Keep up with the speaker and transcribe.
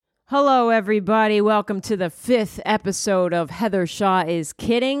Hello, everybody. Welcome to the 5th episode of Heather Shaw is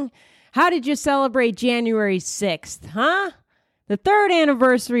Kidding. How did you celebrate January 6th, huh? The 3rd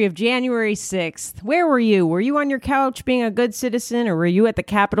anniversary of January 6th. Where were you? Were you on your couch being a good citizen, or were you at the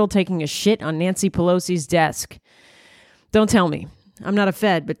Capitol taking a shit on Nancy Pelosi's desk? Don't tell me. I'm not a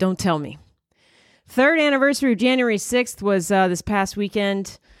Fed, but don't tell me. 3rd anniversary of January 6th was this past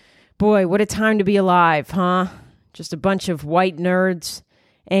weekend. Boy, what a time to be alive, huh? Just a bunch of white nerds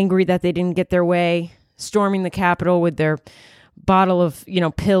angry that they didn't get their way, storming the Capitol with their bottle of,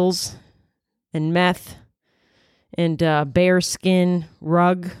 pills and meth and bearskin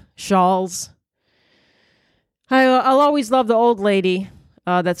rug shawls. I'll always love the old lady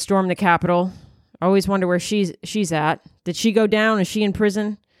that stormed the Capitol. I always wonder where she's at. Did she go down? Is she in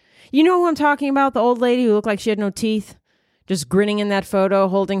prison? You know who I'm talking about? The old lady who looked like she had no teeth, just grinning in that photo,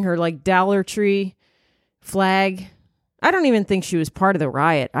 holding her Dollar Tree flag. I don't even think she was part of the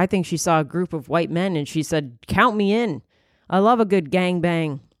riot. I think she saw a group of white men and she said, "Count me in. I love a good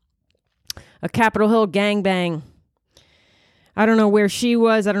gangbang. A Capitol Hill gangbang." I don't know where she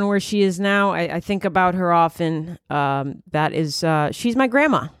was. I don't know where she is now. I think about her often. She's my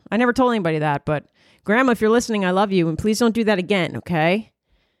grandma. I never told anybody that, but Grandma, if you're listening, I love you, and please don't do that again, okay?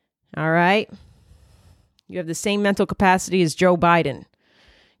 All right? You have the same mental capacity as Joe Biden.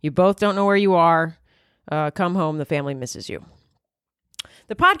 You both don't know where you are. Come home. The family misses you.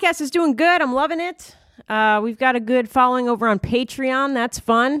 The podcast is doing good. I'm loving it. We've got a good following over on Patreon. That's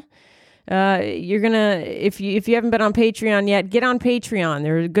fun. If you haven't been on Patreon yet, get on Patreon.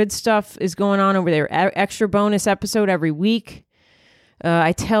 There good stuff is going on over there. Extra bonus episode every week.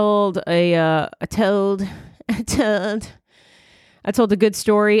 I told a good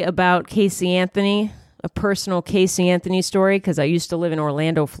story about Casey Anthony, a personal Casey Anthony story, because I used to live in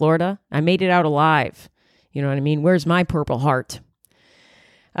Orlando, Florida. I made it out alive. You know what I mean? Where's my Purple Heart?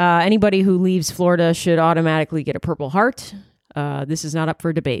 Anybody who leaves Florida should automatically get a Purple Heart. This is not up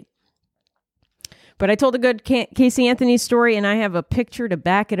for debate. But I told a good Casey Anthony story, and I have a picture to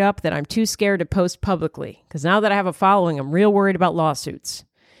back it up that I'm too scared to post publicly. Because now that I have a following, I'm real worried about lawsuits.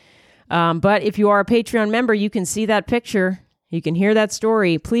 But if you are a Patreon member, you can see that picture. You can hear that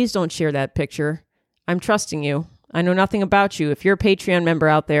story. Please don't share that picture. I'm trusting you. I know nothing about you. If you're a Patreon member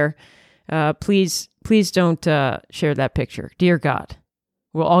out there, please don't share that picture. Dear God,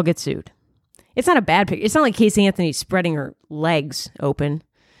 we'll all get sued. It's not a bad picture. It's not like Casey Anthony spreading her legs open,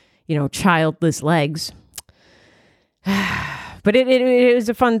 childless legs. But it was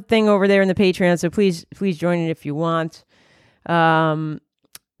a fun thing over there in the Patreon, so please join it if you want.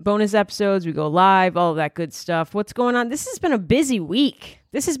 Bonus episodes, we go live, all of that good stuff. What's going on? This has been a busy week.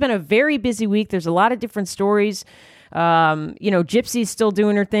 This has been a very busy week. There's a lot of different stories. Gypsy's still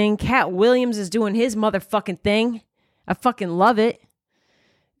doing her thing. Cat Williams is doing his motherfucking thing. I fucking love it.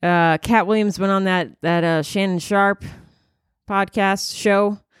 Cat Williams went on that Shannon Sharp podcast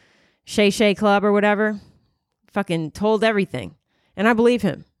show, Shay Club or whatever. Fucking told everything. And I believe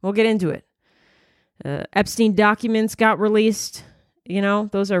him. We'll get into it. Epstein documents got released.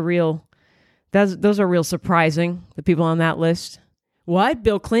 Those are real. Those are real surprising. The people on that list. What?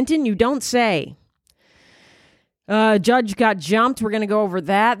 Bill Clinton? You don't say. Judge got jumped. We're going to go over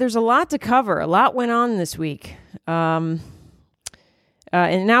that. There's a lot to cover. A lot went on this week. And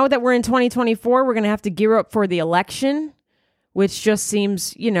now that we're in 2024, we're going to have to gear up for the election, which just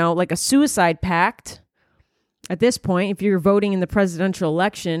seems, like a suicide pact at this point. If you're voting in the presidential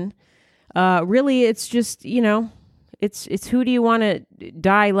election, really, it's just, it's who do you want to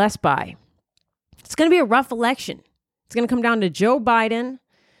die less by? It's going to be a rough election. It's going to come down to Joe Biden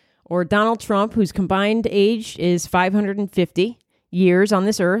or Donald Trump, whose combined age is 550 years on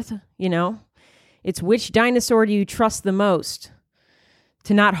this earth. It's which dinosaur do you trust the most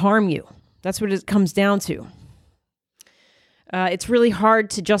to not harm you? That's what it comes down to. It's really hard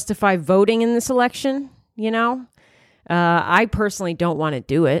to justify voting in this election, I personally don't want to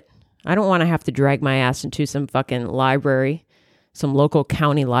do it. I don't want to have to drag my ass into some fucking library, some local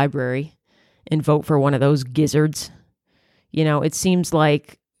county library, and vote for one of those gizzards. It seems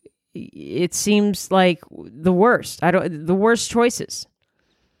like the worst. The worst choices.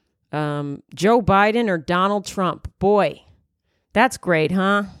 Joe Biden or Donald Trump. Boy, that's great,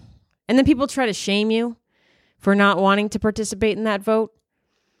 huh? And then people try to shame you for not wanting to participate in that vote.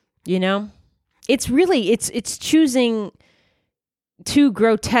 It's really, it's choosing two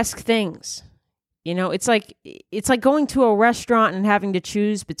grotesque things. It's like going to a restaurant and having to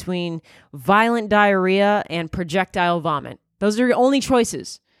choose between violent diarrhea and projectile vomit. Those are your only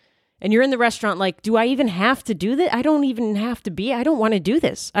choices. And you're in the restaurant like, do I even have to do this? I don't even have to be. I don't want to do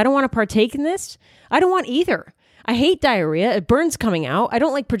this. I don't want to partake in this. I don't want either. I hate diarrhea. It burns coming out. I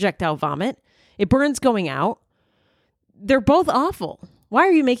don't like projectile vomit. It burns going out. They're both awful. Why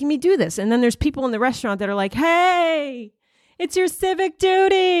are you making me do this? And then there's people in the restaurant that are like, hey, it's your civic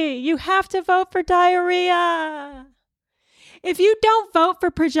duty. You have to vote for diarrhea. If you don't vote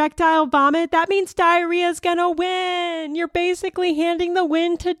for projectile vomit, that means diarrhea is going to win. You're basically handing the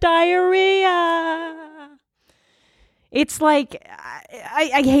win to diarrhea. It's like,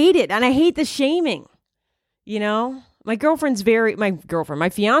 I hate it. And I hate the shaming. You know, my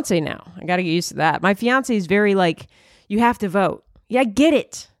fiance now, I got to get used to that. My fiance is very like, you have to vote. Yeah, I get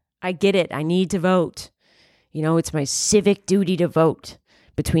it. I need to vote. You know, it's my civic duty to vote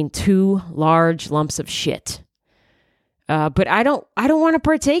between two large lumps of shit. But I don't want to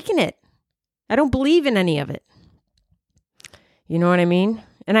partake in it. I don't believe in any of it. You know what I mean?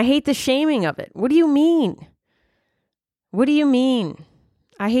 And I hate the shaming of it. What do you mean? What do you mean?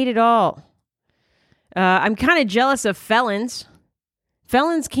 I hate it all. I'm kind of jealous of felons.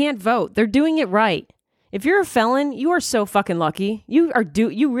 Felons can't vote. They're doing it right. If you're a felon, you are so fucking lucky. You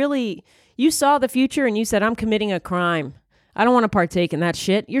saw the future and you said, I'm committing a crime. I don't want to partake in that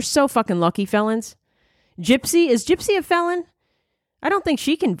shit. You're so fucking lucky, felons. Gypsy, is Gypsy a felon? I don't think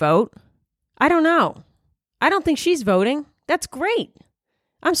she can vote. I don't know. I don't think she's voting. That's great.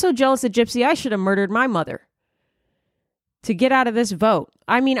 I'm so jealous of Gypsy. I should have murdered my mother to get out of this vote.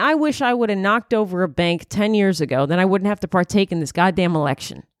 I mean, I wish I would have knocked over a bank 10 years ago. Then I wouldn't have to partake in this goddamn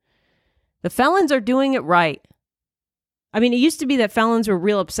election. The felons are doing it right. I mean, it used to be that felons were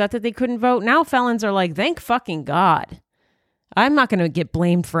real upset that they couldn't vote. Now felons are like, thank fucking God. I'm not going to get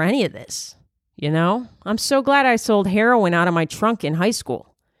blamed for any of this. You know, I'm so glad I sold heroin out of my trunk in high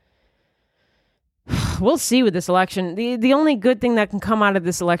school. We'll see with this election. The only good thing that can come out of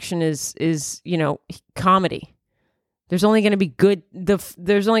this election is you know, comedy. There's only going to be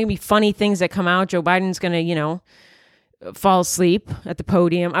there's only going to be funny things that come out. Joe Biden's going to, you know, fall asleep at the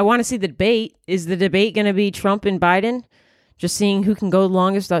podium. I want to see the debate. Is the debate going to be Trump and Biden? Just seeing who can go the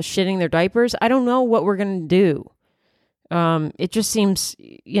longest without shitting their diapers. I don't know what we're going to do. It just seems,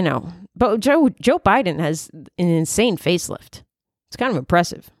 you know, but Joe Biden has an insane facelift. It's kind of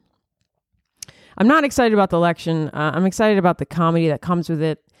impressive. I'm not excited about the election. I'm excited about the comedy that comes with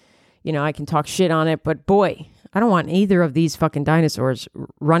it. You know, I can talk shit on it, but boy, I don't want either of these fucking dinosaurs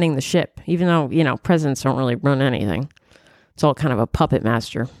running the ship, even though, you know, presidents don't really run anything. It's all kind of a puppet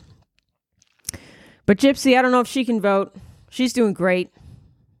master. But Gypsy, I don't know if she can vote. She's doing great.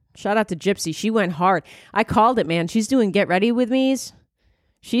 Shout out to Gypsy. She went hard. I called it, man. She's doing Get Ready With Me's.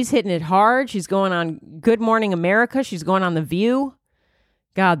 She's hitting it hard. She's going on Good Morning America. She's going on The View.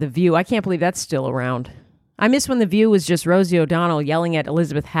 God, The View. I can't believe that's still around. I miss when The View was just Rosie O'Donnell yelling at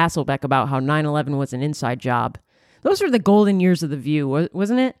Elizabeth Hasselbeck about how 9/11 was an inside job. Those were the golden years of The View,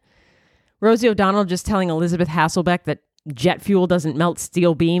 wasn't it? Rosie O'Donnell just telling Elizabeth Hasselbeck that jet fuel doesn't melt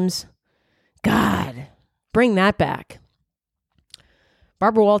steel beams. God, bring that back.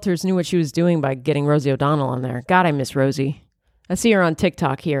 Barbara Walters knew what she was doing by getting Rosie O'Donnell on there. God, I miss Rosie. I see her on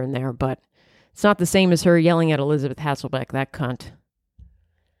TikTok here and there, but it's not the same as her yelling at Elizabeth Hasselbeck, that cunt.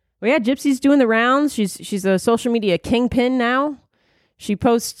 Well, yeah, Gypsy's doing the rounds. She's a social media kingpin now. She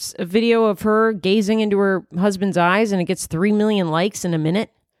posts a video of her gazing into her husband's eyes, and it gets 3 million likes in a minute.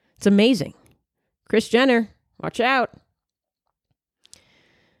 It's amazing. Kris Jenner, watch out.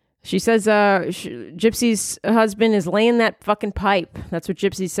 She says Gypsy's husband is laying that fucking pipe. That's what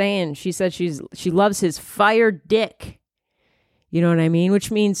Gypsy's saying. She said she loves his fire dick. You know what I mean?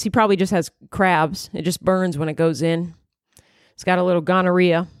 Which means he probably just has crabs. It just burns when it goes in. It's got a little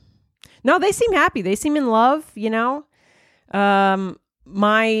gonorrhea. No, they seem happy. They seem in love, you know. If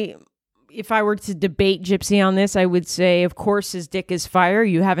I were to debate Gypsy on this, I would say, of course, his dick is fire.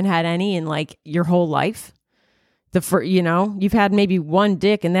 You haven't had any in like your whole life. You've had maybe one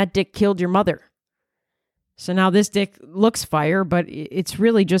dick and that dick killed your mother. So now this dick looks fire, but it's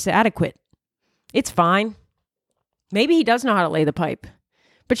really just adequate. It's fine. Maybe he does know how to lay the pipe.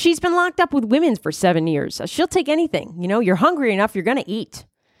 But she's been locked up with women for 7 years. She'll take anything. You know, you're hungry enough, you're going to eat.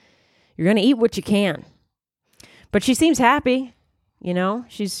 You're going to eat what you can. But she seems happy. You know,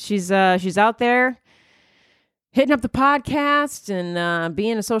 she's out there hitting up the podcast and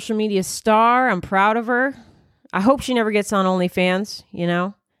being a social media star. I'm proud of her. I hope she never gets on OnlyFans, you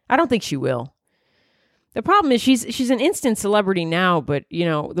know. I don't think she will. The problem is she's an instant celebrity now, but, you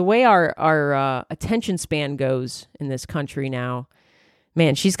know, the way our attention span goes in this country now,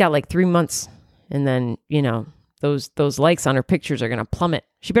 man, she's got like 3 months, and then, you know, those likes on her pictures are going to plummet.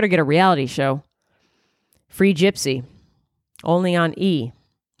 She better get a reality show. Free Gypsy. Only on E.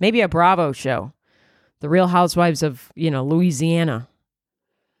 Maybe a Bravo show. The Real Housewives of, you know, Louisiana.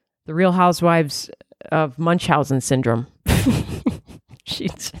 The Real Housewives of Munchausen syndrome.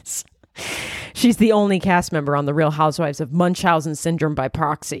 She's the only cast member on The Real Housewives of Munchausen syndrome by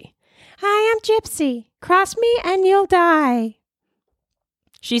proxy. I am Gypsy. Cross me and you'll die.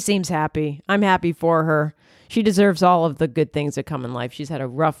 She seems happy. I'm happy for her. She deserves all of the good things that come in life. She's had a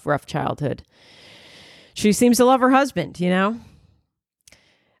rough childhood. She seems to love her husband, you know?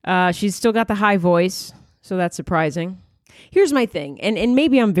 She's still got the high voice, so that's surprising. Here's my thing, and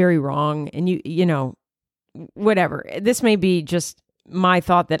maybe I'm very wrong, and you know, whatever. This may be just my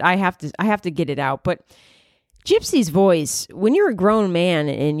thought that I have to get it out, but Gypsy's voice, when you're a grown man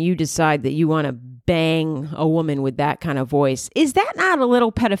and you decide that you want to bang a woman with that kind of voice, is that not a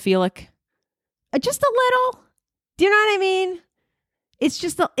little pedophilic? Just a little? Do you know what I mean? It's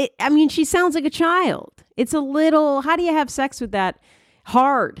just, she sounds like a child. It's a little, how do you have sex with that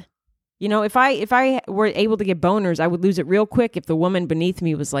hard? You know, if I were able to get boners, I would lose it real quick if the woman beneath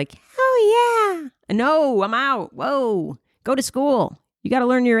me was like, oh yeah, no, I'm out. Whoa, go to school. You got to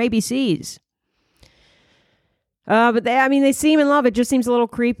learn your ABCs. But they seem in love. It just seems a little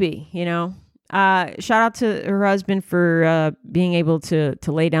creepy, you know. Shout out to her husband for being able to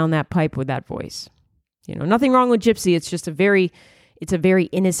lay down that pipe with that voice. You know, nothing wrong with Gypsy. It's just a very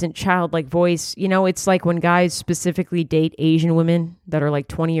innocent, childlike voice. You know, it's like when guys specifically date Asian women that are like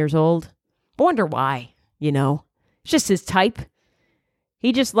 20 years old. I wonder why, you know. It's just his type.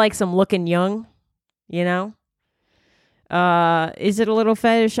 He just likes them looking young, you know. Is it a little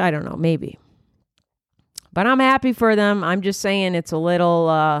fetish? I don't know, maybe. But I'm happy for them. I'm just saying it's a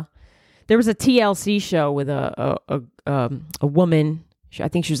little... There was a TLC show with a woman. I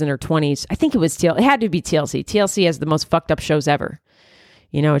think she was in her 20s. I think it had to be TLC. TLC has the most fucked up shows ever.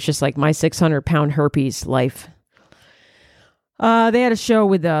 You know, it's just like my 600-pound herpes life. They had a show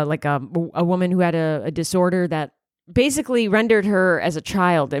with a woman who had a disorder that basically rendered her as a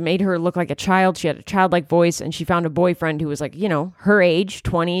child. It made her look like a child. She had a childlike voice, and she found a boyfriend who was like, you know, her age,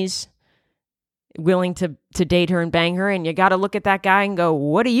 20s, willing to date her and bang her. And you got to look at that guy and go,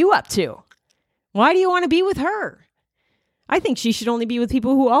 what are you up to? Why do you want to be with her? I think she should only be with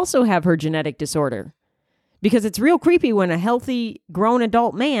people who also have her genetic disorder, because it's real creepy when a healthy grown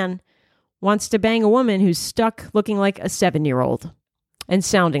adult man wants to bang a woman who's stuck looking like a 7-year-old and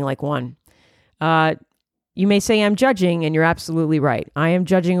sounding like one. You may say I'm judging, and you're absolutely right. I am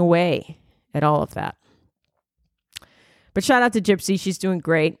judging away at all of that. But shout out to Gypsy. She's doing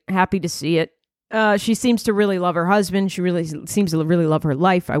great. Happy to see it. She seems to really love her husband. She really seems to really love her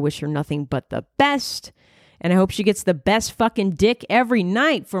life. I wish her nothing but the best. And I hope she gets the best fucking dick every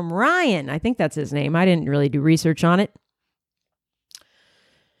night from Ryan. I think that's his name. I didn't really do research on it.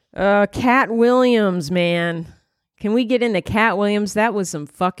 Cat Williams, man. Can we get into Cat Williams? That was some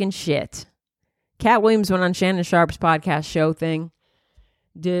fucking shit. Cat Williams went on Shannon Sharp's podcast show thing.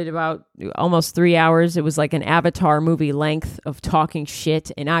 Did about almost 3 hours. It was like an Avatar movie length of talking shit,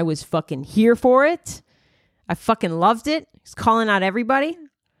 and I was fucking here for it. I fucking loved it. He's calling out everybody.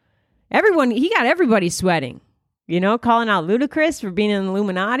 He got everybody sweating. You know, calling out Ludacris for being an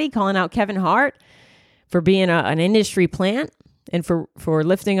Illuminati, calling out Kevin Hart for being an industry plant, and for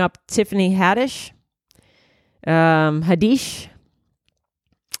lifting up Tiffany Haddish.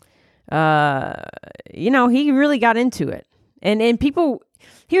 You know, he really got into it. And people...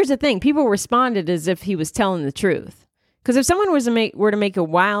 Here's the thing. People responded as if he was telling the truth. Because if someone were to make a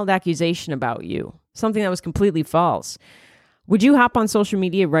wild accusation about you, something that was completely false, would you hop on social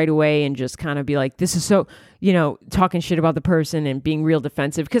media right away and just kind of be like, this is so, you know, talking shit about the person and being real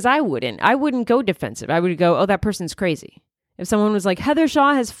defensive? Because I wouldn't go defensive. I would go, oh, that person's crazy. If someone was like, Heather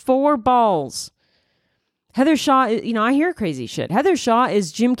Shaw has 4 balls. Heather Shaw, you know, I hear crazy shit. Heather Shaw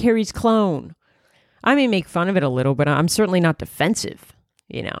is Jim Carrey's clone. I may make fun of it a little, but I'm certainly not defensive.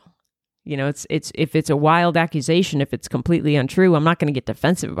 You know, it's if it's a wild accusation, if it's completely untrue, I'm not going to get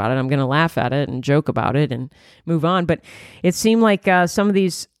defensive about it. I'm going to laugh at it and joke about it and move on. But it seemed like some of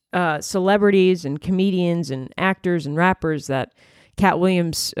these celebrities and comedians and actors and rappers that Cat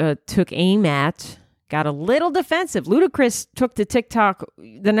Williams took aim at got a little defensive. Ludacris took to TikTok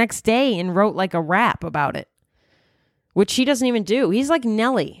the next day and wrote like a rap about it, which he doesn't even do. He's like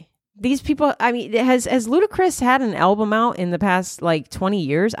Nelly. These people, I mean, has Ludacris had an album out in the past like 20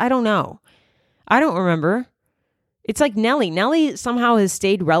 years? I don't know. I don't remember. It's like Nelly. Nelly somehow has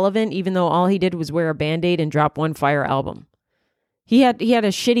stayed relevant, even though all he did was wear a Band-Aid and drop one fire album. He had a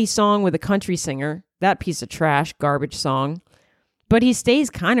shitty song with a country singer, that piece of trash, garbage song, but he stays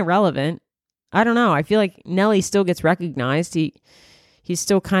kind of relevant. I don't know. I feel like Nelly still gets recognized. He's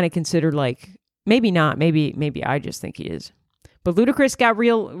still kind of considered like, maybe not. Maybe I just think he is. But Ludacris got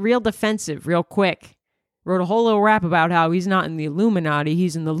real defensive real quick. Wrote a whole little rap about how he's not in the Illuminati,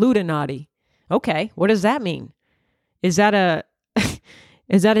 he's in the Ludanati. Okay, what does that mean? Is that a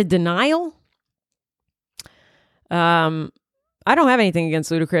is that a denial? I don't have anything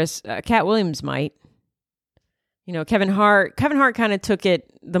against Ludacris. Cat Williams might. You know, Kevin Hart kind of took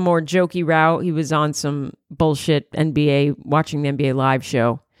it the more jokey route. He was on some bullshit watching the NBA live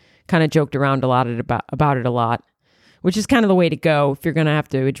show. Kind of joked around about it a lot, which is kind of the way to go if you're going to have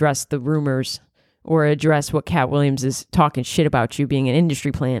to address the rumors or address what Cat Williams is talking shit about you being an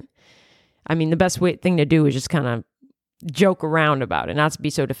industry plant. I mean, the best thing to do is just kind of joke around about it, not to be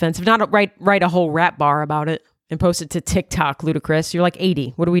so defensive. Not write a whole rap bar about it and post it to TikTok, Ludacris. You're like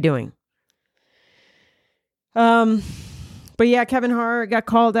 80. What are we doing? But yeah, Kevin Hart got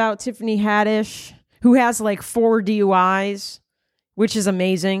called out. Tiffany Haddish, who has like 4 DUIs, which is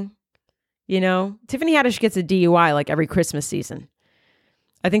amazing. You know, Tiffany Haddish gets a DUI like every Christmas season.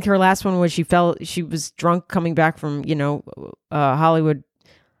 I think her last one was she was drunk coming back from, Hollywood,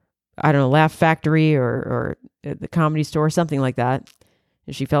 I don't know, Laugh Factory or the Comedy Store, something like that.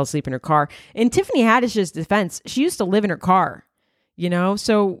 And she fell asleep in her car. In Tiffany Haddish's defense, she used to live in her car,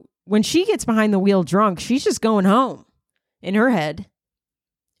 so when she gets behind the wheel drunk, she's just going home in her head.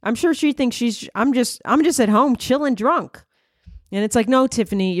 I'm sure she thinks I'm just at home chilling drunk. And it's like, no,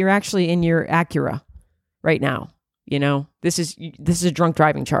 Tiffany, you're actually in your Acura right now. This is a drunk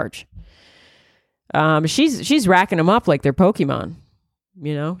driving charge. She's racking them up like they're Pokemon.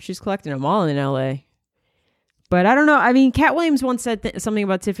 She's collecting them all in LA. But I don't know. I mean, Cat Williams once said something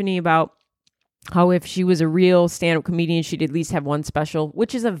about Tiffany about how if she was a real stand-up comedian, she'd at least have one special,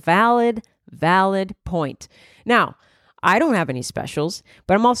 which is a valid point. Now, I don't have any specials,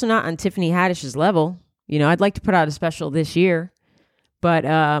 but I'm also not on Tiffany Haddish's level. I'd like to put out a special this year, but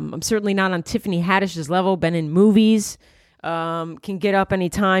I'm certainly not on Tiffany Haddish's level. Been in movies, can get up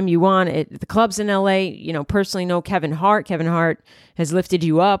anytime you want at the clubs in LA. Personally know Kevin Hart. Kevin Hart has lifted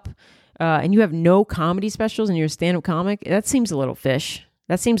you up, and you have no comedy specials and you're a stand-up comic. That seems a little fish.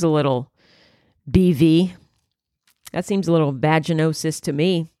 That seems a little BV. That seems a little vaginosis to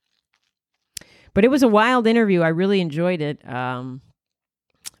me. But it was a wild interview. I really enjoyed it.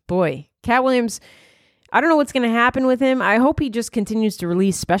 Boy, Cat Williams, I don't know what's going to happen with him. I hope he just continues to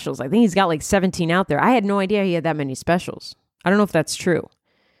release specials. I think he's got like 17 out there. I had no idea he had that many specials. I don't know if that's true.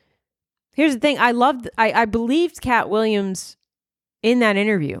 Here's the thing. I believed Cat Williams in that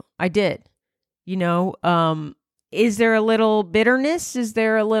interview. I did. Is there a little bitterness? Is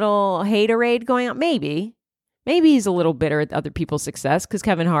there a little haterade going on? Maybe he's a little bitter at other people's success because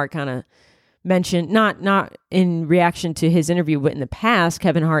Kevin Hart kind of mentioned, not in reaction to his interview, but in the past,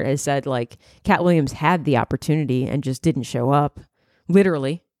 Kevin Hart has said like Cat Williams had the opportunity and just didn't show up.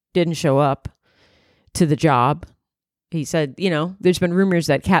 Literally didn't show up to the job. He said, there's been rumors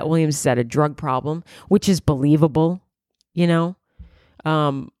that Cat Williams has had a drug problem, which is believable,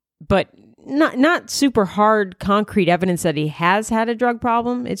 but not super hard concrete evidence that he has had a drug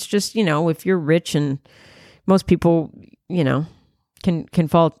problem. It's just, if you're rich and most people, can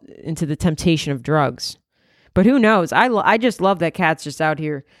fall into the temptation of drugs. But who knows? I just love that Cat's just out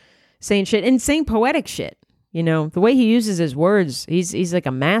here saying shit and saying poetic shit. The way he uses his words, he's like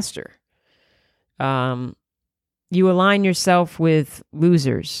a master. You align yourself with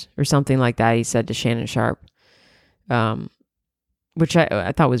losers or something like that, he said to Shannon Sharp. Which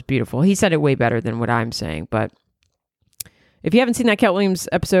I thought was beautiful. He said it way better than what I'm saying. But if you haven't seen that Cat Williams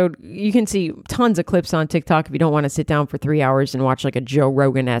episode, you can see tons of clips on TikTok if you don't want to sit down for 3 hours and watch like a Joe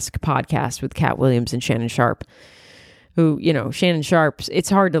Rogan-esque podcast with Cat Williams and Shannon Sharp. Who, Shannon Sharp, it's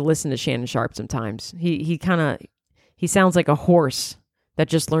hard to listen to Shannon Sharp sometimes. He sounds like a horse that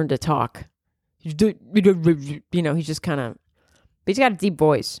just learned to talk. He's just kind of, he's got a deep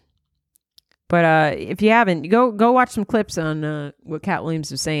voice. But if you haven't, go watch some clips on what Cat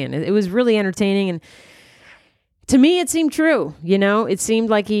Williams was saying. It was really entertaining, and to me, it seemed true. It seemed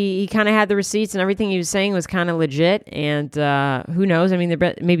like he kind of had the receipts, and everything he was saying was kind of legit. And who knows? I mean,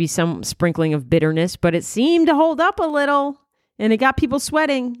 there may be some sprinkling of bitterness, but it seemed to hold up a little, and it got people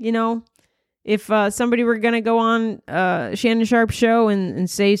sweating. If somebody were going to go on Shannon Sharp's show and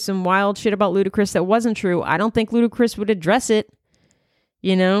say some wild shit about Ludacris that wasn't true, I don't think Ludacris would address it.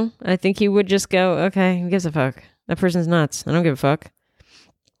 I think he would just go, okay, who gives a fuck? That person's nuts. I don't give a fuck.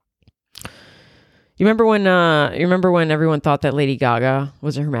 You remember when everyone thought that Lady Gaga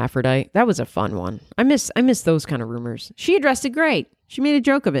was a hermaphrodite? That was a fun one. I miss those kind of rumors. She addressed it great. She made a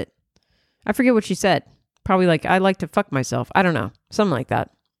joke of it. I forget what she said. Probably like, I like to fuck myself. I don't know. Something like that.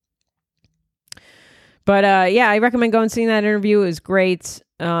 But yeah, I recommend going and seeing that interview. It was great.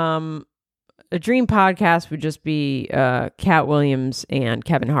 A dream podcast would just be Cat Williams and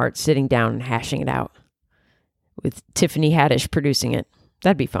Kevin Hart sitting down and hashing it out with Tiffany Haddish producing it.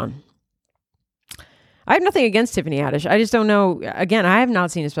 That'd be fun. I have nothing against Tiffany Haddish. I just don't know. Again, I have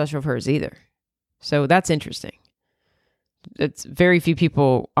not seen a special of hers either. So that's interesting. It's very few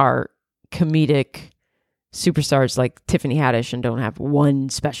people are comedic superstars like Tiffany Haddish and don't have one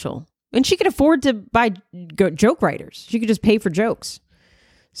special. And she could afford to buy joke writers. She could just pay for jokes.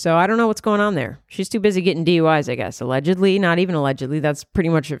 So I don't know what's going on there. She's too busy getting DUIs, I guess. Allegedly, not even allegedly. That's pretty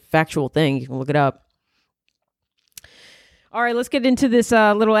much a factual thing. You can look it up. All right, let's get into this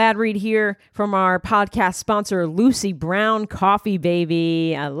little ad read here from our podcast sponsor, Lucy Brown Coffee,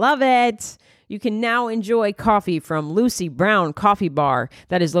 baby. I love it. You can now enjoy coffee from Lucy Brown Coffee Bar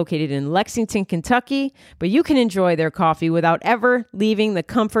that is located in Lexington, Kentucky, but you can enjoy their coffee without ever leaving the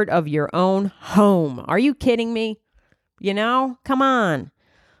comfort of your own home. Are you kidding me? You know, come on.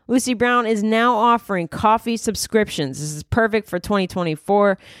 Lucy Brown is now offering coffee subscriptions. This is perfect for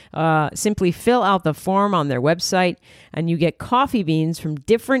 2024. Simply fill out the form on their website and you get coffee beans from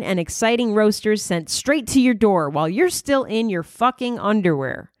different and exciting roasters sent straight to your door while you're still in your fucking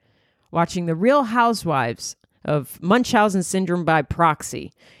underwear, watching The Real Housewives of Munchausen Syndrome by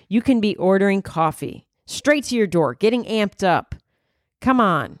proxy. You can be ordering coffee straight to your door, getting amped up. Come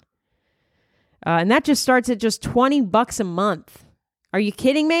on. And that just starts at just $20 a month. Are you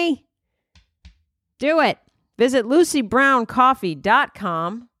kidding me? Do it. Visit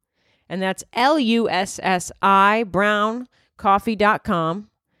lucybrowncoffee.com, and that's LUSSI browncoffee.com,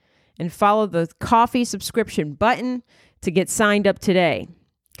 and follow the coffee subscription button to get signed up today.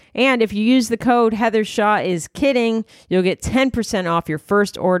 And if you use the code Heather Shaw is kidding, you'll get 10% off your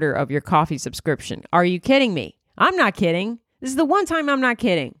first order of your coffee subscription. Are you kidding me? I'm not kidding. This is the one time I'm not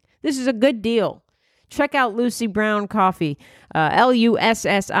kidding. This is a good deal. Check out Lucy Brown Coffee,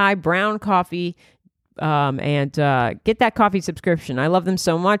 LUSSI Brown Coffee, and get that coffee subscription. I love them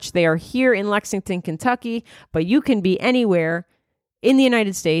so much. They are here in Lexington, Kentucky, but you can be anywhere in the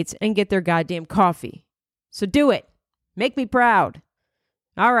United States and get their goddamn coffee. So do it. Make me proud.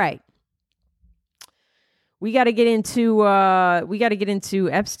 All right. We got to get into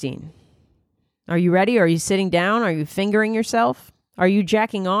Epstein. Are you ready? Are you sitting down? Are you fingering yourself? Are you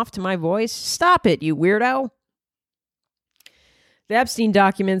jacking off to my voice? Stop it, you weirdo. The Epstein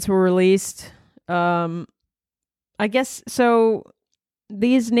documents were released. I guess, so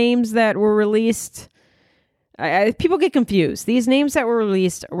these names that were released, people get confused. These names that were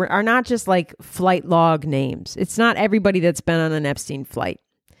released are not just like flight log names. It's not everybody that's been on an Epstein flight.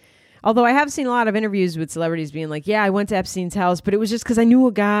 Although I have seen a lot of interviews with celebrities being like, yeah, I went to Epstein's house, but it was just because I knew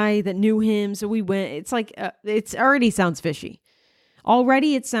a guy that knew him, so we went. It's like, it already sounds fishy.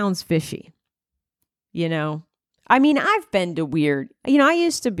 Already it sounds fishy, you know? I mean, I've been to weird, I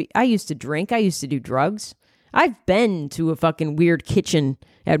used to drink, I used to do drugs. I've been to a fucking weird kitchen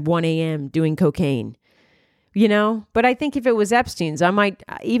at 1 a.m. doing cocaine, But I think if it was Epstein's, I might,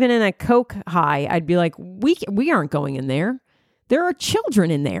 even in a coke high, I'd be like, we aren't going in there. There are children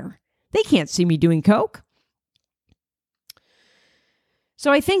in there. They can't see me doing coke.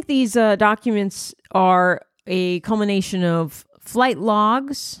 So I think these documents are a culmination of flight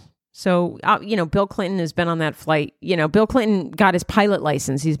logs. So, Bill Clinton has been on that flight. Bill Clinton got his pilot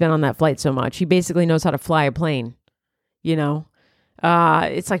license. He's been on that flight so much. He basically knows how to fly a plane,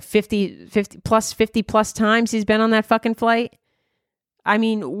 It's like 50 plus times he's been on that fucking flight. I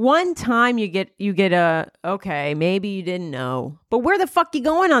mean, one time you get okay, maybe you didn't know. But where the fuck you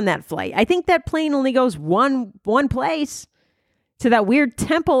going on that flight? I think that plane only goes one place, to that weird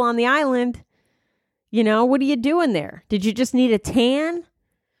temple on the island. What are you doing there? Did you just need a tan?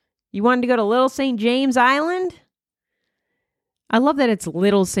 You wanted to go to Little St. James Island? I love that it's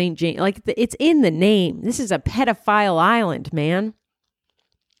Little St. James. Like, it's in the name. This is a pedophile island, man.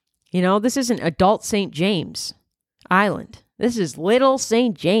 This isn't adult St. James Island. This is Little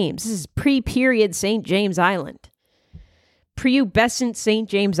St. James. This is pre-period St. James Island. Pubescent St.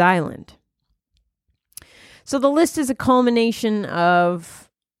 James Island. So the list is a culmination of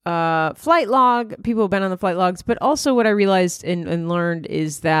flight log, people have been on the flight logs, but also what I realized and learned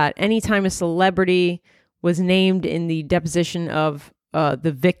is that anytime a celebrity was named in the deposition of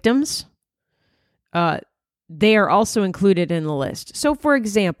the victims, they are also included in the list. So for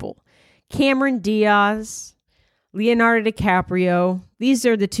example, Cameron Diaz, Leonardo DiCaprio, these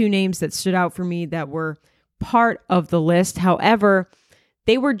are the two names that stood out for me that were part of the list. However,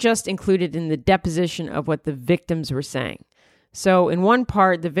 they were just included in the deposition of what the victims were saying. So in one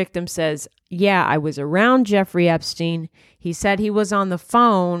part, the victim says, yeah, I was around Jeffrey Epstein. He said he was on the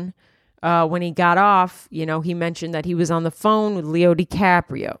phone when he got off. He mentioned that he was on the phone with Leo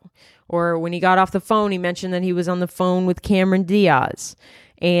DiCaprio. Or when he got off the phone, he mentioned that he was on the phone with Cameron Diaz.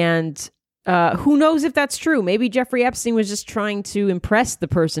 And who knows if that's true? Maybe Jeffrey Epstein was just trying to impress the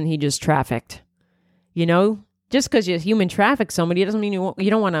person he just trafficked. You know, just because you human traffic somebody doesn't mean you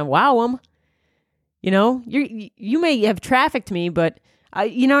don't want to wow them. You know, you may have trafficked me, but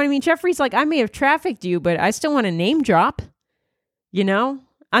you know what I mean? Jeffrey's like, I may have trafficked you, but I still want to name drop. You know,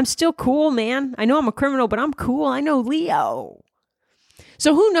 I'm still cool, man. I know I'm a criminal, but I'm cool. I know Leo.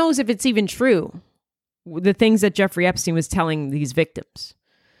 So who knows if it's even true, the things that Jeffrey Epstein was telling these victims.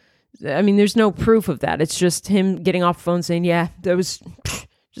 I mean, there's no proof of that. It's just him getting off the phone saying, yeah, that was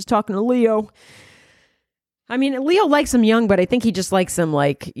just talking to Leo. I mean, Leo likes him young, but I think he just likes him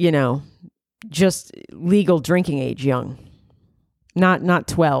like, you know, just legal drinking age young, not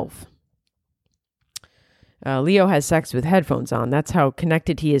 12. Leo has sex with headphones on. That's how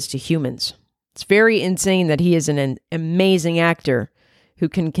connected he is to humans. It's very insane that he is an amazing actor who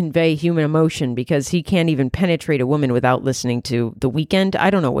can convey human emotion because he can't even penetrate a woman without listening to The Weeknd.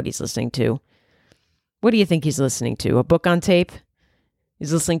 I don't know what he's listening to. What do you think he's listening to? A book on tape?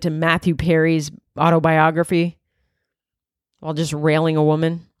 He's listening to Matthew Perry's autobiography while just railing a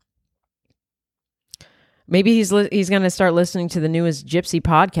woman. Maybe he's going to start listening to the newest Gypsy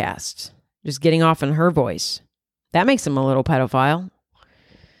podcast, just getting off on her voice. That makes him a little pedophile.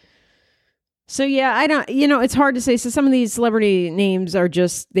 So yeah, I don't, you know, it's hard to say. So some of these celebrity names are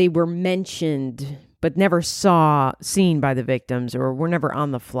just, they were mentioned, but never seen by the victims or were never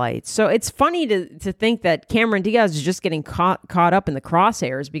on the flight. So it's funny to think that Cameron Diaz is just getting caught up in the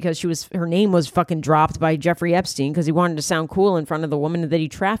crosshairs because her name was fucking dropped by Jeffrey Epstein because he wanted to sound cool in front of the woman that he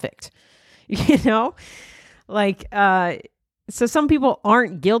trafficked. You know, like, so some people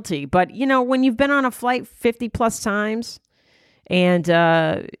aren't guilty, but you know, when you've been on a flight 50 plus times, and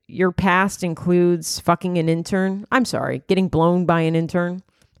your past includes fucking an intern. I'm sorry, getting blown by an intern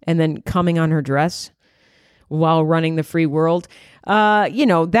and then coming on her dress while running the free world. You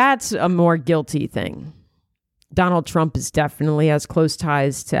know, that's a more guilty thing. Donald Trump definitely has close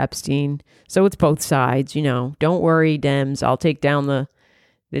ties to Epstein. So it's both sides, you know. Don't worry, Dems. I'll take down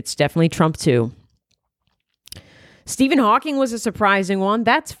it's definitely Trump too. Stephen Hawking was a surprising one.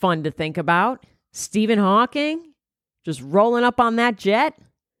 That's fun to think about. Stephen Hawking. Just rolling up on that jet,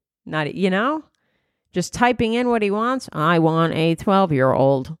 not, you know, just typing in what he wants. I want a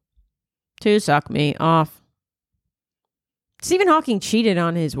 12-year-old to suck me off. Stephen Hawking cheated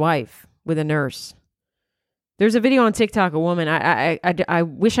on his wife with a nurse. There's a video on TikTok, a woman, I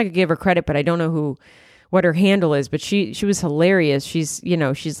wish I could give her credit, but I don't know what her handle is, but she was hilarious.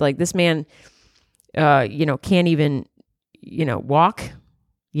 She's like, this man, you know, can't even, you know, walk,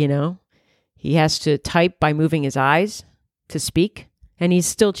 you know. He has to type by moving his eyes to speak, and he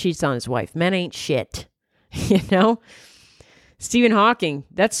still cheats on his wife. Men ain't shit, you know? Stephen Hawking,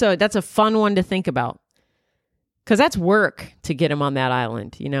 that's a fun one to think about, because that's work to get him on that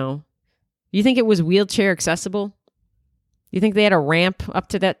island, you know? You think it was wheelchair accessible? You think they had a ramp up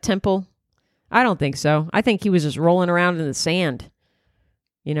to that temple? I don't think so. I think he was just rolling around in the sand.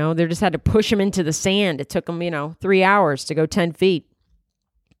 You know, they just had to push him into the sand. It took him, you know, 3 hours to go 10 feet.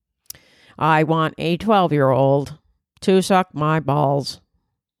 I want a 12-year-old to suck my balls.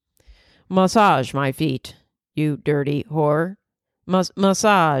 Massage my feet, you dirty whore.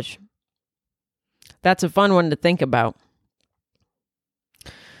 Massage. That's a fun one to think about.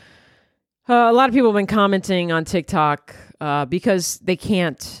 A lot of people have been commenting on TikTok because they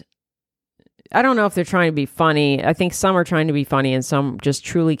can't. I don't know if they're trying to be funny. I think some are trying to be funny and some just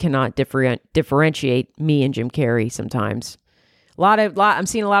truly cannot differentiate me and Jim Carrey sometimes. I'm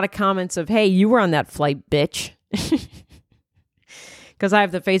seeing a lot of comments of, hey, you were on that flight, bitch. Because I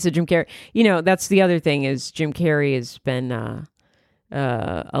have the face of Jim Carrey. You know, that's the other thing is Jim Carrey has been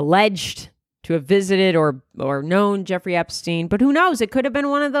alleged to have visited or known Jeffrey Epstein. But who knows? It could have been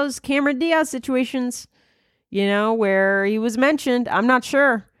one of those Cameron Diaz situations, you know, where he was mentioned. I'm not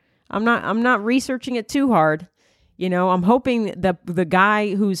sure. I'm not researching it too hard. You know, I'm hoping that the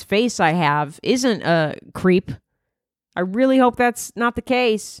guy whose face I have isn't a creep. I really hope that's not the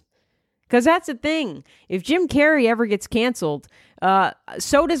case. Because that's the thing. If Jim Carrey ever gets canceled,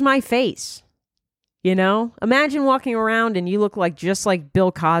 so does my face. You know? Imagine walking around and you look just like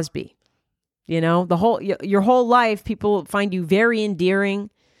Bill Cosby. You know? Your whole life, people find you very endearing.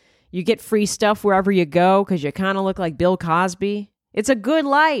 You get free stuff wherever you go because you kind of look like Bill Cosby. It's a good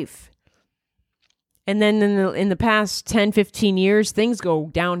life. And then in the past 10, 15 years, things go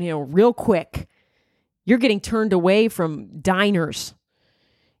downhill real quick. You're getting turned away from diners.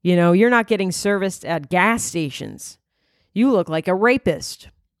 You know, you're not getting serviced at gas stations. You look like a rapist.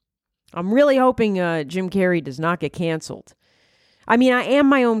 I'm really hoping Jim Carrey does not get canceled. I mean, I am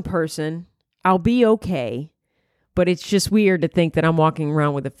my own person. I'll be okay. But it's just weird to think that I'm walking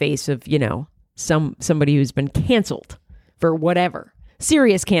around with a face of, you know, somebody who's been canceled for whatever.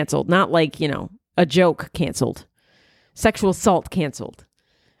 Serious canceled, not like, you know, a joke canceled. Sexual assault canceled.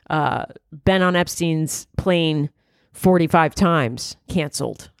 Been on Epstein's plane 45 times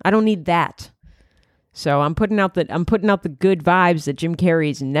canceled. I don't need that. So I'm putting out the good vibes that Jim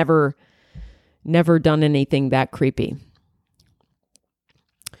Carrey's never done anything that creepy.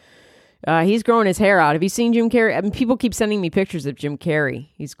 He's growing his hair out. Have you seen Jim Carrey? I mean, people keep sending me pictures of Jim Carrey.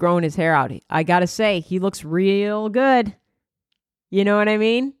 He's growing his hair out. I gotta say, he looks real good. You know what I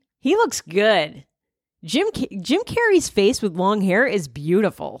mean? He looks good. Jim Carrey's face with long hair is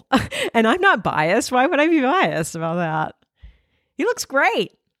beautiful. And I'm not biased. Why would I be biased about that? He looks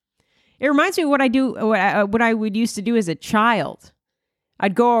great. It reminds me of what I would used to do as a child.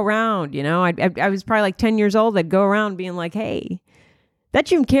 I'd go around, I was probably like 10 years old. I'd go around being like, hey, that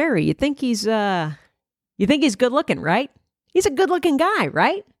Jim Carrey, you think he's good looking, right? He's a good looking guy,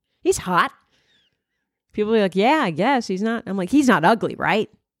 right? He's hot. People are like, yeah, I guess he's not. I'm like, he's not ugly, right?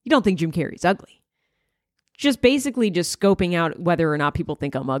 You don't think Jim Carrey's ugly. Just basically just scoping out whether or not people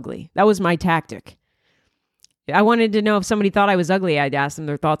think I'm ugly. That was my tactic. I wanted to know if somebody thought I was ugly. I'd ask them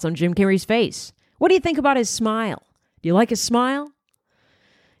their thoughts on Jim Carrey's face. What do you think about his smile? Do you like his smile?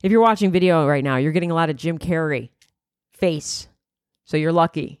 If you're watching video right now, you're getting a lot of Jim Carrey face. So you're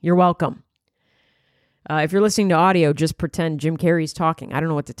lucky. You're welcome. If you're listening to audio, just pretend Jim Carrey's talking. I don't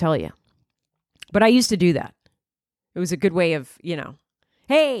know what to tell you. But I used to do that. It was a good way of,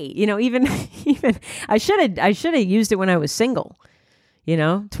 hey, even I should have used it when I was single.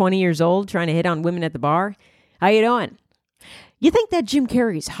 20 years old, trying to hit on women at the bar. How you doing? You think that Jim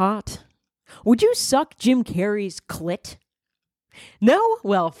Carrey's hot? Would you suck Jim Carrey's clit? No?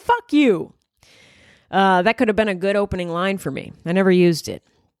 Well, fuck you. That could have been a good opening line for me. I never used it.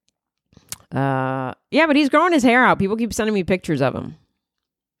 Yeah, but he's growing his hair out. People keep sending me pictures of him.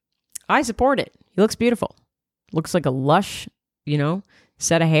 I support it. He looks beautiful. Looks like a lush,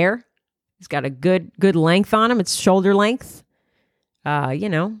 set of hair. He's got a good length on him. It's shoulder length.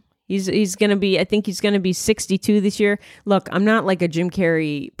 He's going to be, I think he's going to be 62 this year. Look, I'm not like a Jim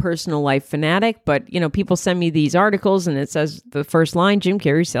Carrey personal life fanatic, but, people send me these articles and it says the first line, Jim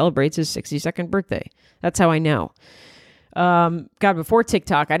Carrey celebrates his 62nd birthday. That's how I know. God, before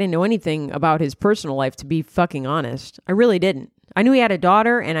TikTok, I didn't know anything about his personal life, to be fucking honest. I really didn't. I knew he had a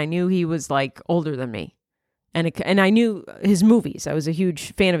daughter and I knew he was like older than me. And I knew his movies. I was a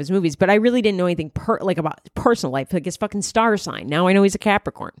huge fan of his movies, but I really didn't know anything about personal life, like his fucking star sign. Now I know he's a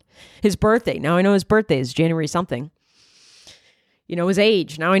Capricorn. His birthday. Now I know his birthday is January something. His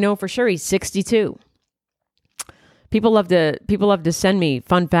age. Now I know for sure he's 62. People love to send me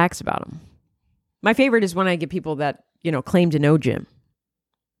fun facts about him. My favorite is when I get people that, claim to know Jim.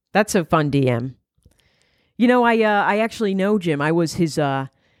 That's a fun DM. I actually know Jim. I was his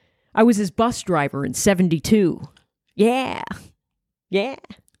bus driver in 72. Yeah.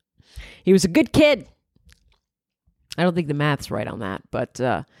 He was a good kid. I don't think the math's right on that, but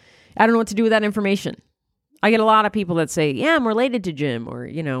I don't know what to do with that information. I get a lot of people that say, yeah, I'm related to Jim, or,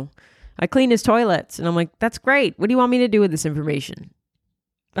 I clean his toilets. And I'm like, that's great. What do you want me to do with this information?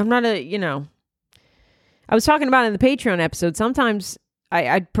 I'm not I was talking about in the Patreon episode, sometimes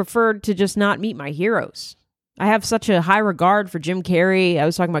I'd prefer to just not meet my heroes. I have such a high regard for Jim Carrey. I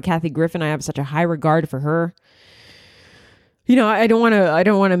was talking about Kathy Griffin. I have such a high regard for her. I don't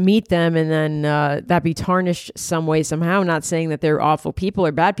want to meet them and then that be tarnished some way, somehow. I'm not saying that they're awful people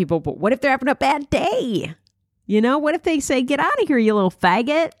or bad people, but what if they're having a bad day? What if they say, get out of here, you little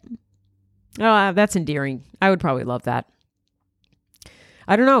faggot? Oh, that's endearing. I would probably love that.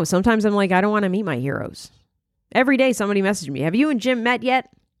 I don't know. Sometimes I'm like, I don't want to meet my heroes. Every day somebody messages me, have you and Jim met yet?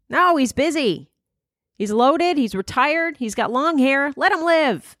 No, he's busy. He's loaded. He's retired. He's got long hair. Let him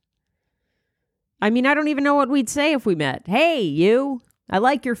live. I mean, I don't even know what we'd say if we met. Hey, you, I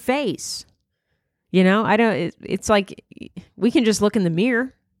like your face. It's like we can just look in the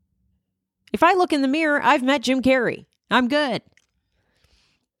mirror. If I look in the mirror, I've met Jim Carrey. I'm good.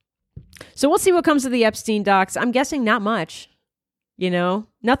 So we'll see what comes of the Epstein docs. I'm guessing not much.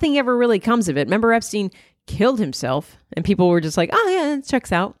 Nothing ever really comes of it. Remember, Epstein killed himself and people were just like, oh yeah, it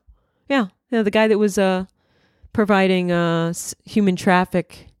checks out. Yeah. The guy that was providing human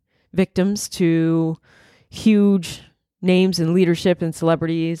traffic victims to huge names and leadership and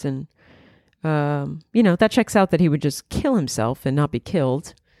celebrities. And, that checks out that he would just kill himself and not be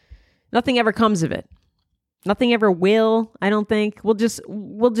killed. Nothing ever comes of it. Nothing ever will, I don't think. We'll just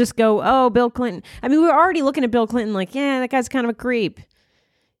go, oh, Bill Clinton. I mean, we were already looking at Bill Clinton like, yeah, that guy's kind of a creep.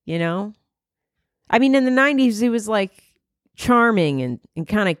 I mean, in the 90s, he was like charming and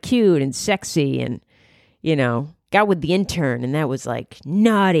kind of cute and sexy and, got with the intern and that was like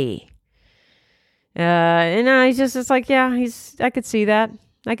naughty. It's like, yeah, I could see that.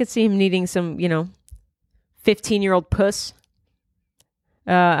 I could see him needing some, 15-year-old puss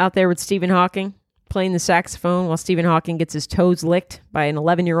out there with Stephen Hawking, playing the saxophone while Stephen Hawking gets his toes licked by an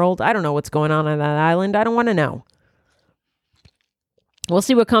 11-year-old. I don't know what's going on that island. I don't want to know. We'll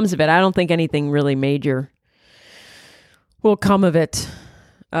see what comes of it. I don't think anything really major will come of it.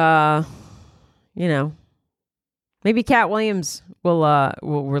 Maybe Cat Williams will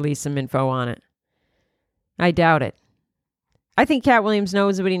release some info on it. I doubt it. I think Cat Williams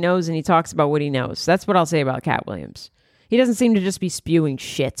knows what he knows and he talks about what he knows. That's what I'll say about Cat Williams. He doesn't seem to just be spewing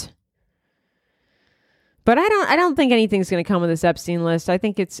shit. But I don't think anything's going to come of this Epstein list. I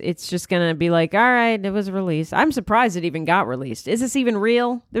think it's just going to be like, all right, it was released. I'm surprised it even got released. Is this even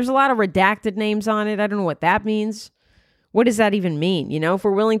real? There's a lot of redacted names on it. I don't know what that means. What does that even mean? If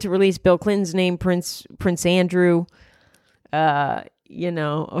we're willing to release Bill Clinton's name, Prince Andrew, who's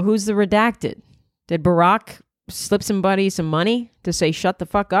the redacted? Did Barack slip somebody some money to say shut the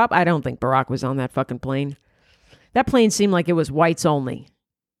fuck up? I don't think Barack was on that fucking plane. That plane seemed like it was whites only.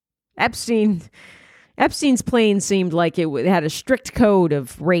 Epstein's plane seemed like it had a strict code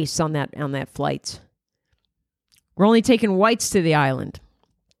of race on that flight. We're only taking whites to the island.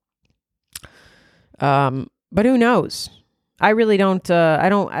 But who knows? I really don't.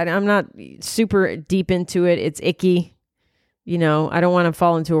 I'm not super deep into it. It's icky. I don't want to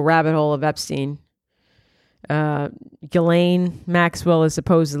fall into a rabbit hole of Epstein. Ghislaine Maxwell is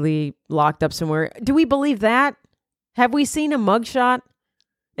supposedly locked up somewhere. Do we believe that? Have we seen a mugshot?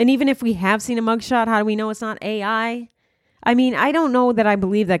 And even if we have seen a mugshot, how do we know it's not AI? I mean, I don't know that I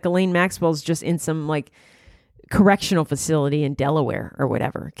believe that Ghislaine Maxwell is just in some correctional facility in Delaware or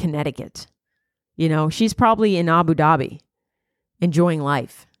whatever, Connecticut. She's probably in Abu Dhabi enjoying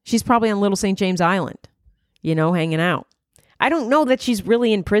life. She's probably on Little St. James Island, hanging out. I don't know that she's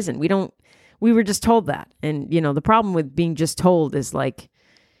really in prison. We were just told that. And, the problem with being just told is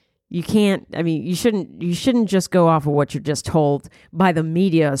you shouldn't just go off of what you're just told by the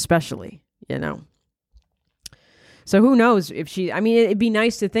media, especially, So who knows if it'd be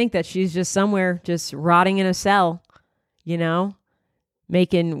nice to think that she's just somewhere just rotting in a cell,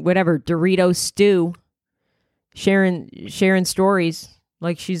 making whatever Dorito stew, sharing stories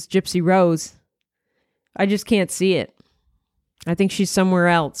like she's Gypsy Rose. I just can't see it. I think she's somewhere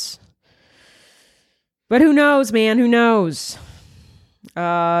else. But who knows, man? Who knows?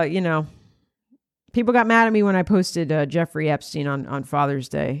 People got mad at me when I posted Jeffrey Epstein on Father's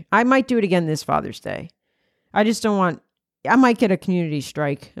Day. I might do it again this Father's Day. I might get a community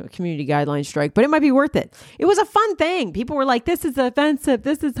guideline strike, but it might be worth it. It was a fun thing. People were like, this is offensive.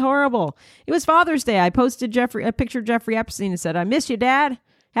 This is horrible. It was Father's Day. I posted a picture of Jeffrey Epstein and said, I miss you, Dad.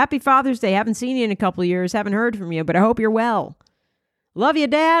 Happy Father's Day. Haven't seen you in a couple of years. Haven't heard from you, but I hope you're well. Love you,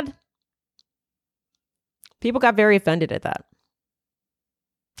 Dad. People got very offended at that.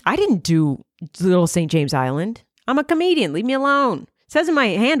 I didn't do Little St. James Island. I'm a comedian. Leave me alone. It says in my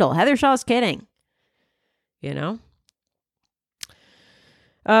handle, Heather Shaw's kidding. The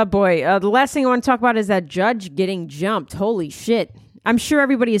last thing I want to talk about is that judge getting jumped. Holy shit. I'm sure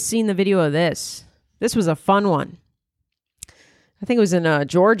everybody has seen the video of this. This was a fun one. I think it was in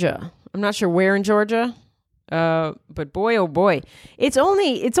Georgia. I'm not sure where in Georgia. But boy, oh boy, it's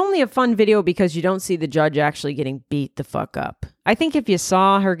only a fun video because you don't see the judge actually getting beat the fuck up. I think if you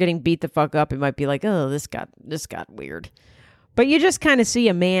saw her getting beat the fuck up, it might be like, oh, this got weird. But you just kind of see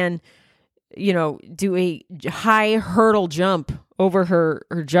a man, do a high hurdle jump over her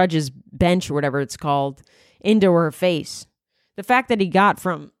judge's bench or whatever it's called into her face. The fact that he got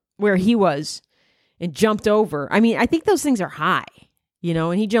from where he was and jumped over. I mean, I think those things are high,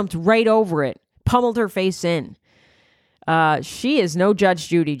 and he jumped right over it. Pummeled her face in. She is no Judge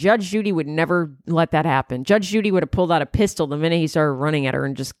Judy. Judge Judy would never let that happen. Judge Judy would have pulled out a pistol the minute he started running at her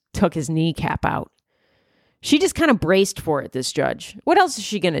and just took his kneecap out. She just kind of braced for it, this judge. What else is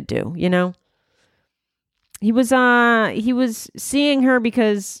she going to do, He was seeing her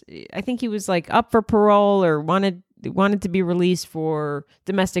because I think he was up for parole or wanted to be released for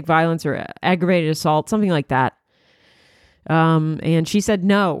domestic violence or aggravated assault, something like that. And she said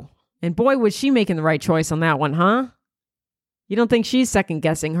no. And boy, was she making the right choice on that one, huh? You don't think she's second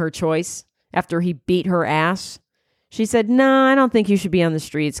guessing her choice after he beat her ass? She said, no, I don't think you should be on the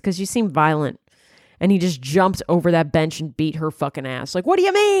streets because you seem violent. And he just jumped over that bench and beat her fucking ass. What do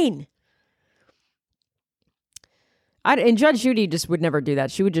you mean? And Judge Judy just would never do that.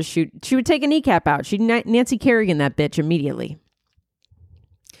 She would just shoot. She would take a kneecap out. She'd Nancy Kerrigan that bitch immediately.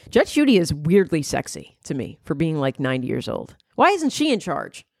 Judge Judy is weirdly sexy to me for being 90 years old. Why isn't she in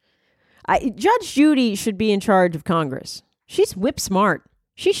charge? Judge Judy should be in charge of Congress. She's whip smart.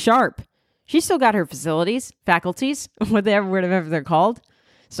 She's sharp. She's still got her faculties, whatever they're called.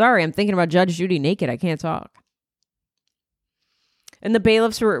 Sorry, I'm thinking about Judge Judy naked. I can't talk. And the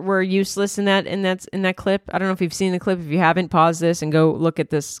bailiffs were useless in that clip. I don't know if you've seen the clip. If you haven't, pause this and go look at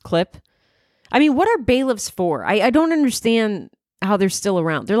this clip. I mean, what are bailiffs for? I don't understand how they're still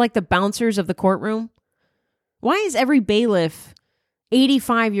around. They're like the bouncers of the courtroom. Why is every bailiff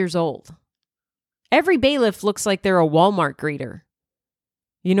 85 years old? Every bailiff looks like they're a Walmart greeter.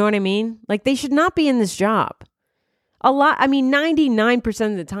 You know what I mean? Like, they should not be in this job.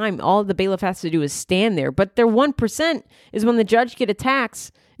 99% of the time, all the bailiff has to do is stand there. But their 1% is when the judge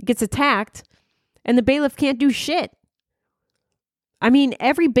gets attacked, and the bailiff can't do shit. I mean,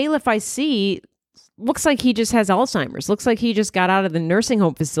 every bailiff I see looks like he just has Alzheimer's. Looks like he just got out of the nursing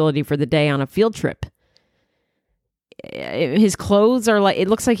home facility for the day on a field trip. His clothes are like, it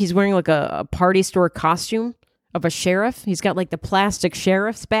looks like he's wearing like a party store costume of a sheriff. He's got like the plastic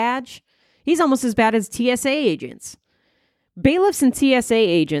sheriff's badge. He's almost as bad as TSA agents. Bailiffs and TSA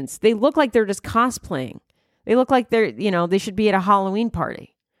agents, they look like they're just cosplaying. They look like they should be at a Halloween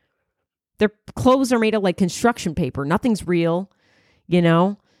party. Their clothes are made of like construction paper. Nothing's real,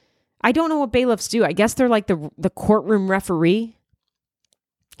 I don't know what bailiffs do. I guess they're like the courtroom referee.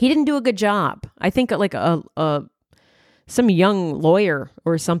 He didn't do a good job. I think like some young lawyer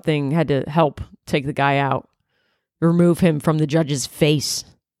or something had to help take the guy out, remove him from the judge's face.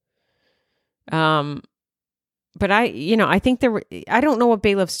 But I think I don't know what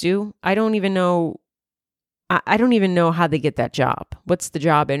bailiffs do. I don't even know how they get that job. What's the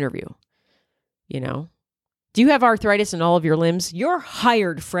job interview? Do you have arthritis in all of your limbs? You're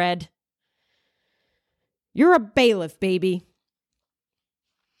hired, Fred. You're a bailiff, baby.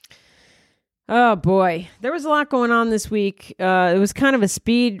 Oh boy, there was a lot going on this week. It was kind of a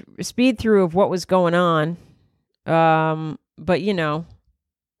speed through of what was going on. But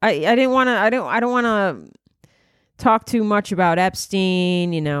I didn't want to. I don't want to talk too much about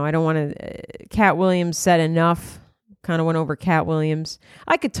Epstein. I don't want to. Cat Williams said enough. Kind of went over Cat Williams.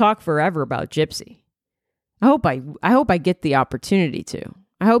 I could talk forever about Gypsy. I hope I get the opportunity to.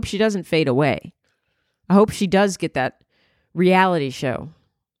 I hope she doesn't fade away. I hope she does get that reality show.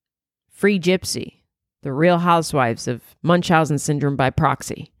 Free Gypsy, The Real Housewives of Munchausen Syndrome by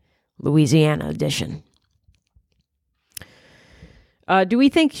Proxy, Louisiana edition. Do we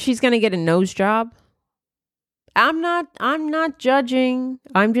think she's going to get a nose job? I'm not judging.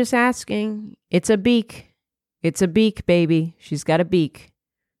 I'm just asking. It's a beak. It's a beak, baby. She's got a beak.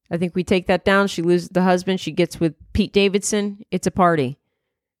 I think we take that down. She loses the husband. She gets with Pete Davidson. It's a party.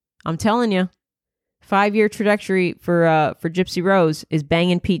 I'm telling you. 5-year trajectory for Gypsy Rose is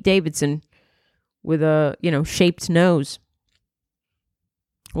banging Pete Davidson with a, shaped nose.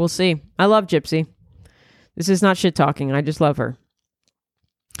 We'll see. I love Gypsy. This is not shit talking. I just love her.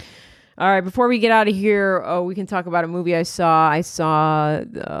 All right, before we get out of here, we can talk about a movie I saw.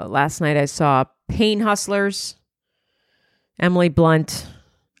 Last night I saw Pain Hustlers. Emily Blunt.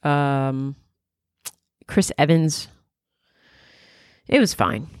 Chris Evans. It was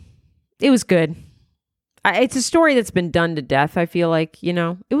fine. It was good. It's a story that's been done to death. I feel like,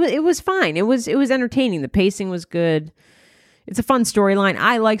 it was fine. It was entertaining. The pacing was good. It's a fun storyline.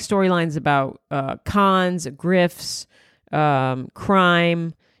 I like storylines about cons, grifts,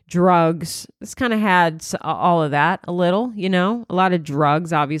 crime, drugs. This kind of had all of that a little, a lot of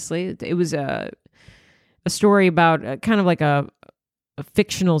drugs, obviously. It was a story about kind of like a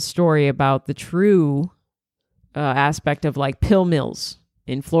fictional story about the true aspect of like pill mills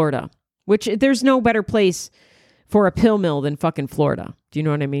in Florida. Which there's no better place for a pill mill than fucking Florida. Do you know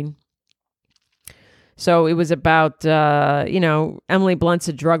what I mean? So it was about, Emily Blunt's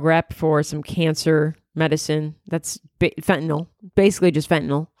a drug rep for some cancer medicine. That's fentanyl, basically just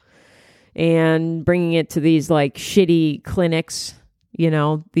fentanyl. And bringing it to these like shitty clinics,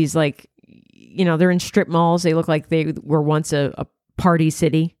 these like, they're in strip malls. They look like they were once a party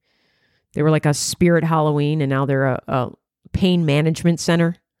city. They were like a Spirit Halloween, and now they're a pain management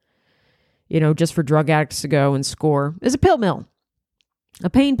center. Just for drug addicts to go and score. It's a pill mill. A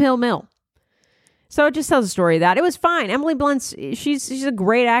pain pill mill. So it just tells a story of that. It was fine. Emily Blunt, she's a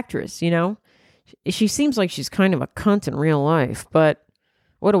great actress, She seems like she's kind of a cunt in real life, but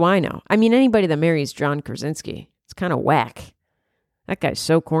what do I know? I mean, anybody that marries John Krasinski, it's kind of whack. That guy's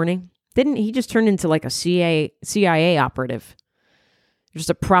so corny. Didn't he just turn into like a CIA operative? Just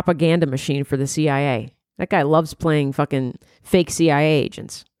a propaganda machine for the CIA. That guy loves playing fucking fake CIA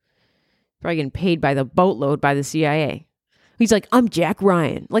agents. Probably getting paid by the boatload by the CIA. He's like, I'm Jack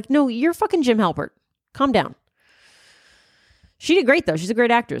Ryan. Like, no, you're fucking Jim Halpert. Calm down. She did great, though. She's a great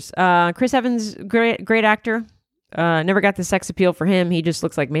actress. Chris Evans, great actor. Never got the sex appeal for him. He just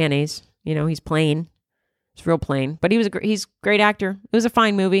looks like mayonnaise. He's plain. It's real plain, but he's a great actor. It was a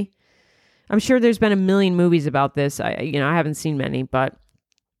fine movie. I'm sure there's been a million movies about this. I haven't seen many, but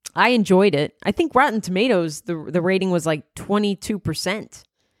I enjoyed it. I think Rotten Tomatoes, the rating was like 22%.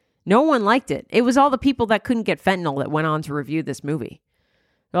 No one liked it. It was all the people that couldn't get fentanyl that went on to review this movie.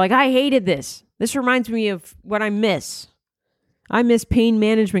 They're like, I hated this. This reminds me of what I miss. I miss pain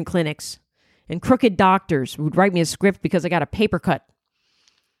management clinics and crooked doctors who would write me a script because I got a paper cut.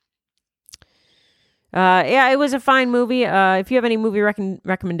 It was a fine movie. If you have any movie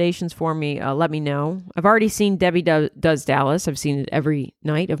recommendations for me, let me know. I've already seen Debbie Does Dallas. I've seen it every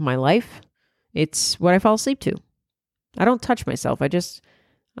night of my life. It's what I fall asleep to. I don't touch myself.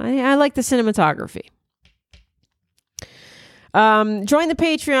 I like the cinematography. Join the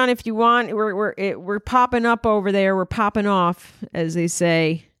Patreon if you want. We're popping up over there. We're popping off, as they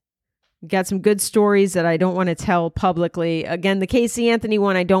say. Got some good stories that I don't want to tell publicly. Again, the Casey Anthony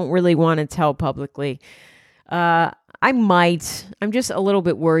one, I don't really want to tell publicly. I might. I'm just a little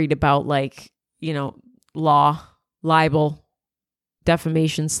bit worried about law, libel,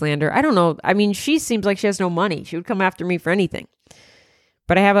 defamation, slander. I don't know. I mean, she seems like she has no money. She would come after me for anything.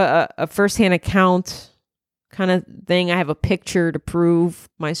 But I have a firsthand account kind of thing. I have a picture to prove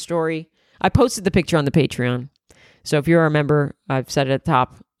my story. I posted the picture on the Patreon. So if you're a member, I've said it at the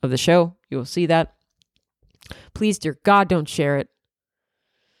top of the show, you will see that. Please, dear God, don't share it.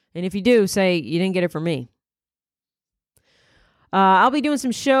 And if you do, say you didn't get it from me. I'll be doing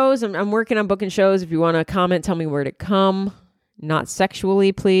some shows. I'm working on booking shows. If you want to comment, tell me where to come. Not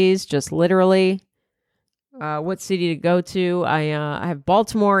sexually, please. Just literally. What city to go to. I have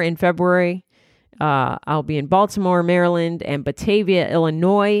Baltimore in February. I'll be in Baltimore, Maryland, and Batavia,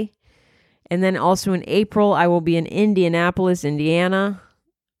 Illinois. And then also in April, I will be in Indianapolis, Indiana,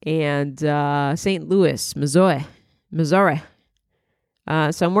 and St. Louis, Missouri.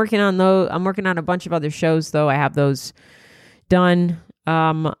 So I'm working on those. I'm working on a bunch of other shows, though. I have those done.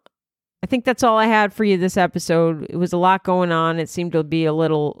 I think that's all I had for you this episode. It was a lot going on. It seemed to be a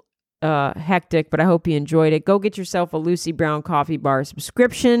little hectic, but I hope you enjoyed it. Go get yourself a Lucy Brown Coffee Bar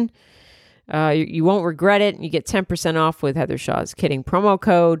subscription. You won't regret it. You get 10% off with Heather Shaw's Kidding promo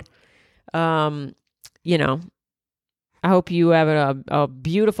code. I hope you have a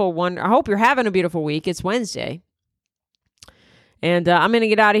beautiful one. I hope you're having a beautiful week. It's Wednesday. And I'm going to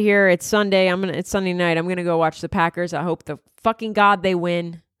get out of here. It's Sunday. It's Sunday night. I'm going to go watch the Packers. I hope the fucking God they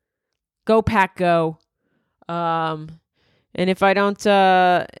win. Go Pack, go. And if I don't,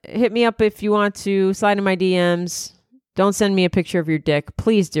 hit me up if you want to slide in my DMs. Don't send me a picture of your dick.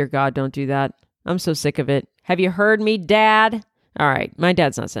 Please, dear God, don't do that. I'm so sick of it. Have you heard me, Dad? All right. My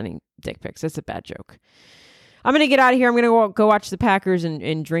dad's not sending dick pics. That's a bad joke. I'm going to get out of here. I'm going to go watch the Packers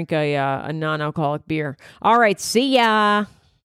and drink a non-alcoholic beer. All right. See ya.